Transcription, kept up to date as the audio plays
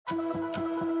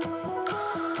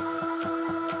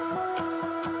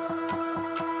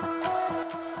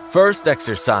First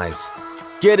exercise.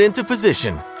 Get into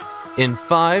position. In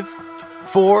 5,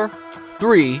 4,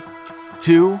 3,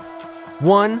 2,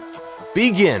 1,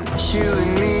 begin. You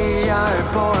and me are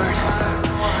bored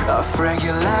of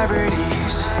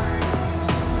regularities,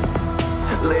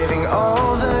 living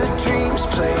all the dreams,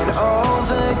 playing all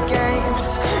the games,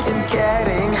 and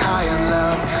getting high on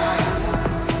love.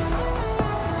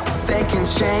 They can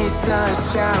chase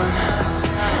us down,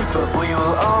 but we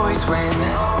will always win.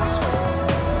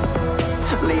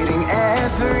 Leading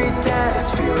every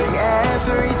dance, feeling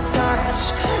every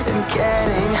touch, and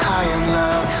getting high on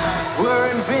love. We're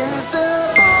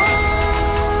invincible.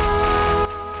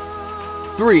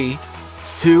 3,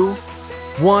 2,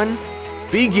 1,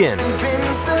 begin.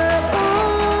 Invincible.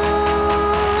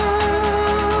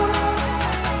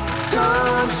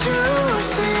 Don't you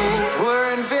see? We're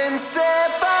invincible.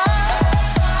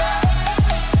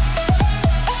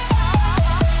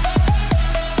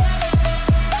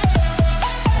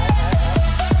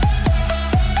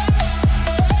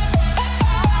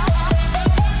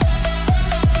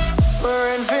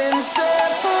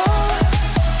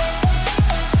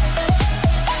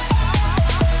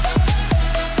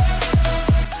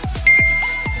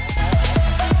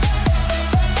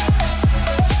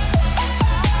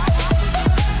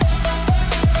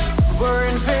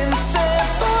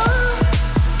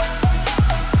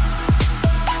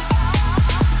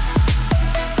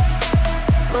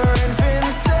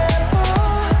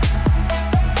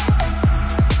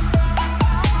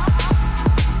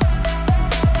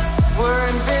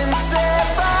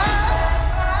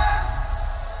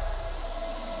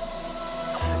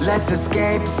 'Let's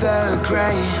escape the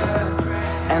gray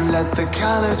and let the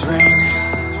colors rain.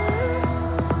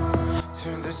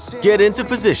 Get into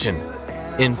position.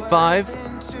 In 5,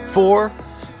 4,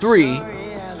 3,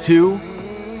 2,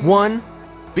 1,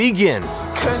 begin.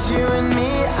 'Cause you and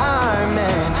me are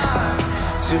meant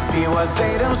to be what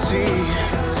they don't see.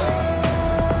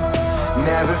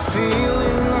 Never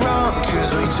feeling wrong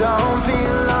 'cause we don't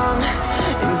belong.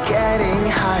 And getting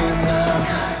high in love.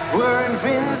 We're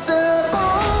invincible.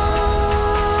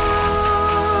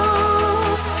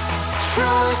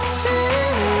 Trust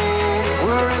in me.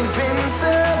 We're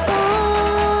invincible.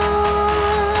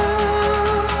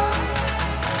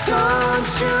 Don't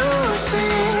you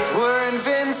see? We're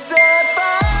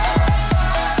invincible.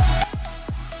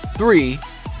 3,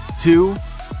 2,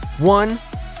 1,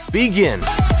 begin.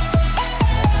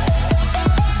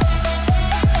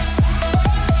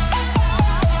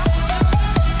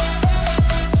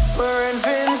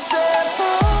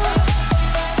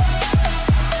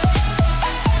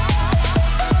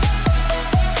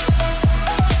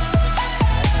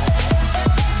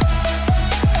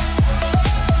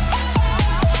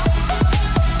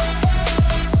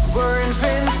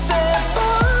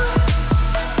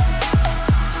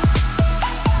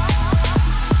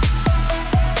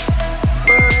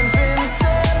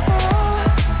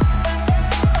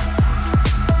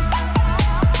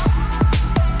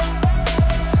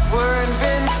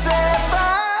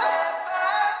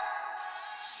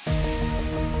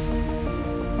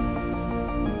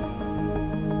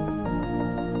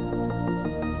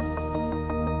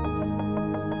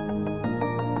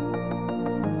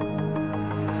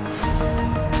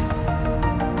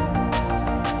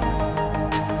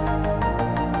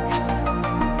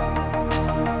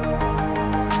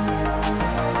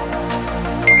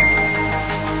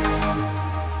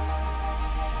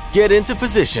 Get into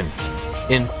position.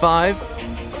 In 5,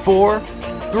 4,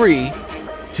 3,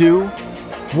 2,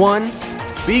 1,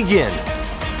 begin.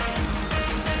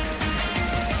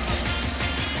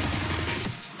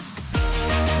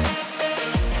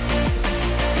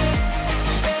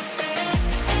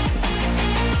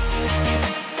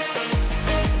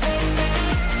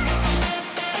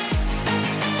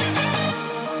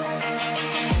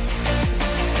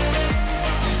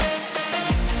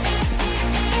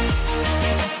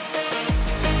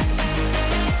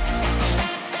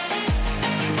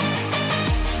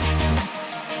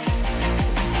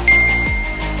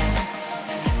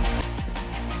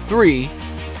 Three,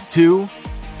 2,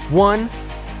 1,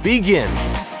 begin.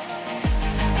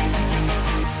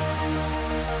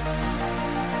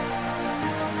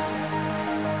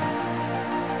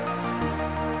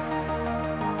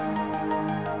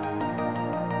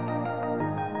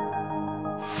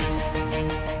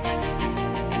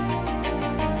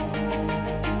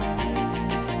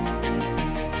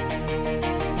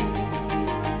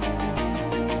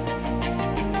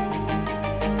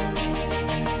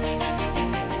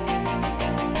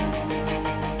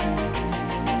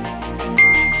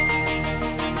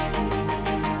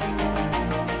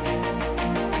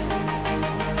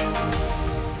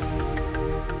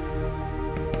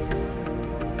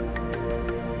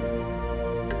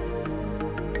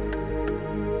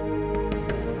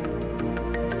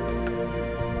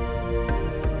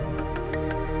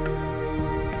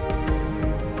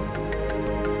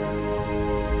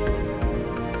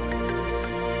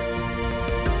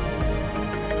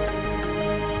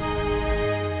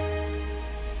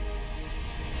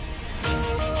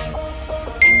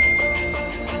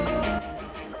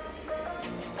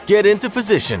 Get into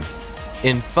position.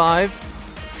 In 5,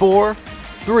 4,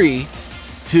 3,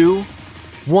 2,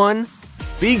 1,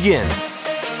 begin.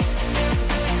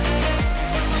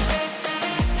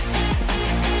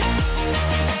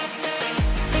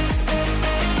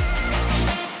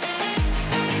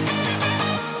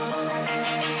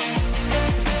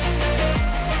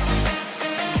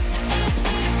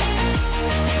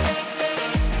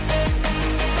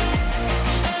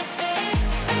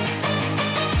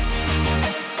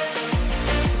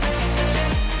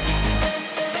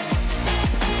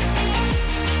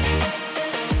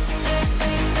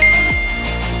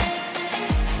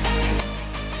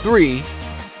 Three,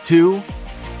 2,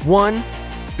 1,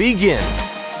 begin.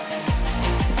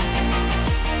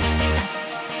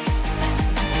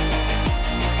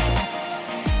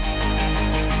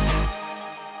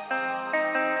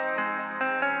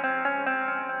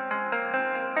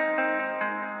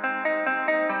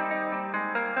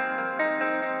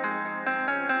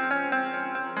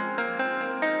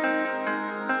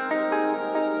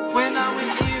 When I'm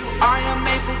with you, I am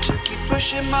able to keep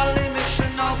pushing my limits,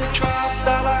 and all the drive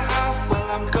that I have, well,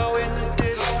 I'm going the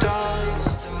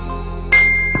distance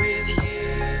with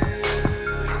you.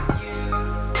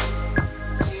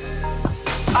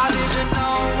 I didn't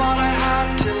know what I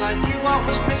had till I knew what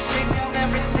was missing, and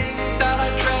everything that I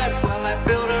dread, well, I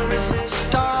built a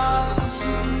resistance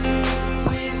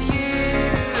with you.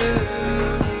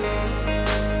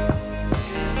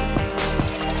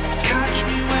 Catch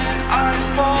me when I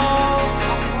fall,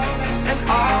 and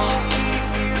I'll keep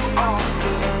you on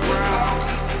the ground.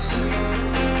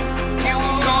 You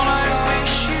were gone, I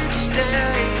wish you'd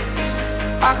stay.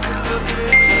 I could look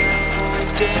at you for a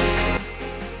day.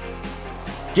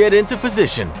 Get into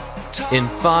position. In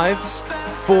 5,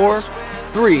 4,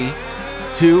 3,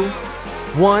 2,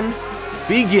 1,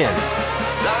 begin.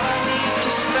 That I need to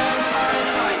spend my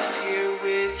life here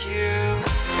with you.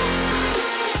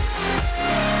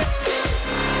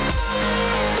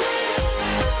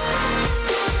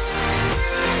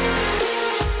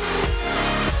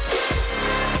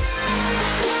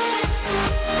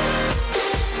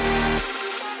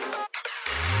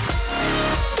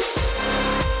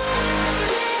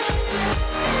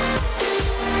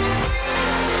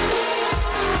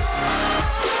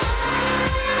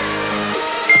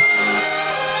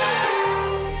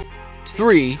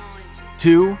 Three,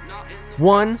 2,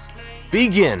 1,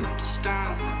 begin.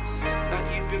 Understand that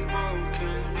you've been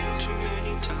broken too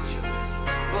many times,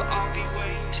 but I'll be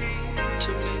waiting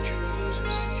to mend you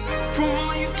from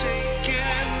all you've taken.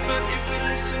 But if we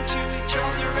listen to each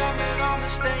other and admit our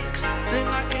mistakes, then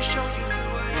I can show you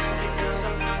who I am, because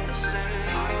I'm not the same.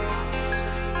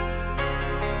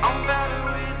 I'm better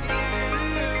with you.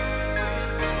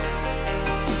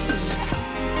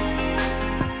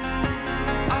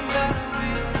 I'm better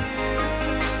with you.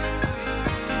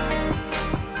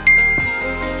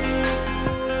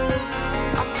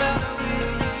 I'm better with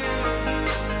you.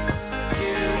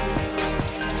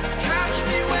 Catch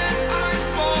me when I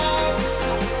fall,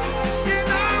 and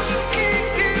I'll keep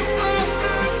you on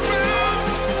the ground.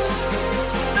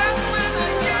 That's when I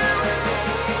knew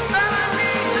that I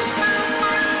need to spend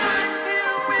my life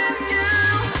here with you.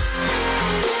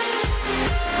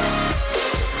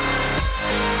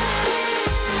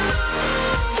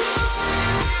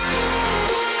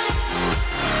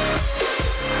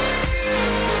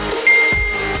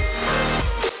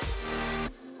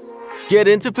 Get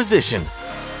into position.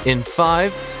 In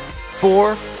 5,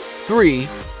 4, 3,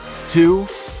 2,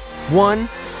 1,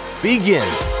 begin.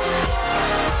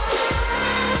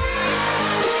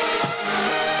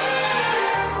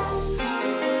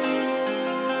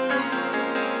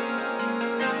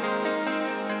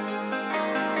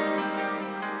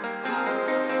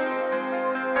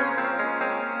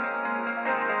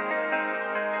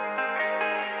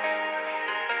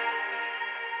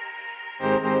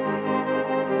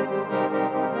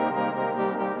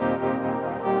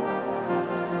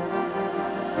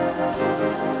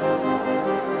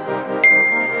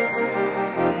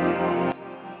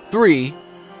 Three,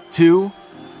 2,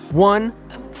 1,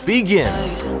 begin.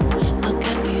 Look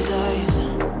at these eyes,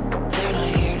 they're not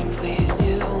here to please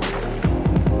you.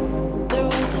 There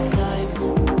was a time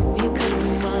you could be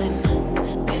mine,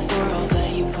 before all that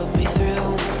you put me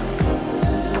through.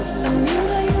 I knew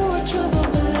that you were trouble,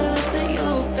 but I don't think you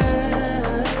were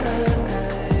bad.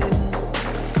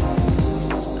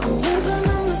 I'm living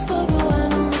in this bubble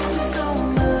and it makes you so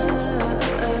mad.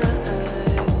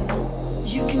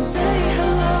 You can say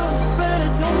hello, but I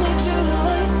don't need you to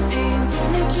like me. Don't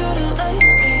need you to like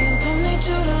me. Don't need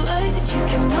you to like. You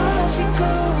can watch me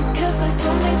go, 'cause I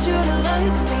don't need you to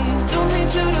like me. Don't need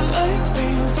need you to like me,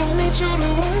 don't need you to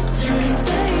like me. You can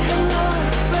say hello,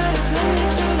 but I don't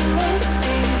need you to like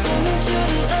me, don't need you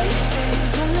to like me,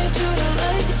 don't need you to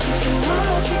like me. You can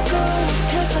watch me go,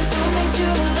 'cause I don't need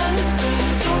you to like me,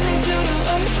 don't need you to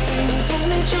like me, don't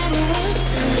need you to like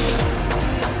me.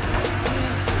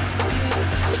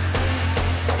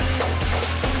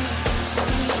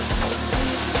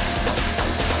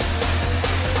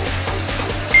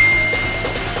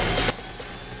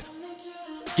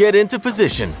 Get into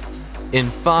position. In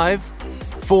 5,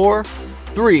 4,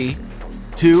 3,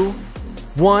 2,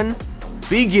 1,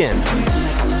 begin.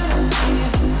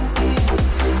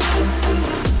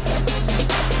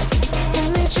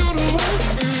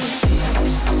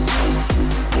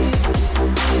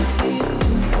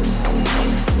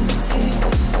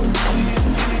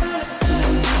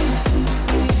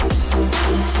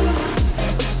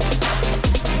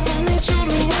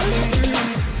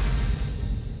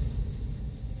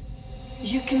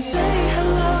 You can say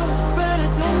hello, but I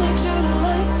don't need you to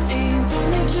like me, don't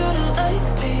need you to like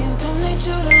me, don't need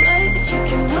you to like me. You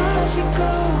can watch me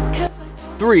go, 'cause I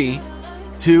don't 3,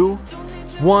 2,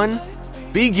 1,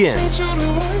 begin. need you to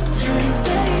like me. You can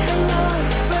say hello,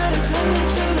 but I don't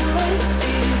need you to like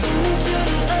me, don't need you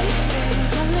to like me,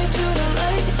 don't need you to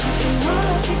like me. You can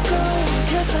watch me go,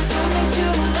 'cause I don't need you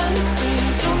to like me,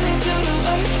 don't need you to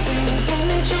like me, don't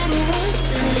need you to like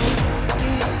me.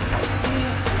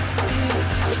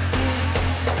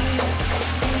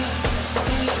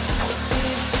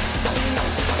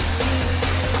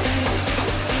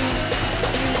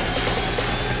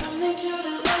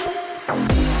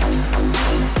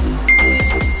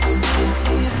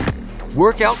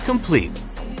 Workout complete.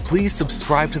 Please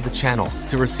subscribe to the channel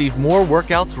to receive more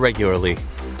workouts regularly.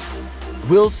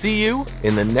 We'll see you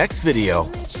in the next video.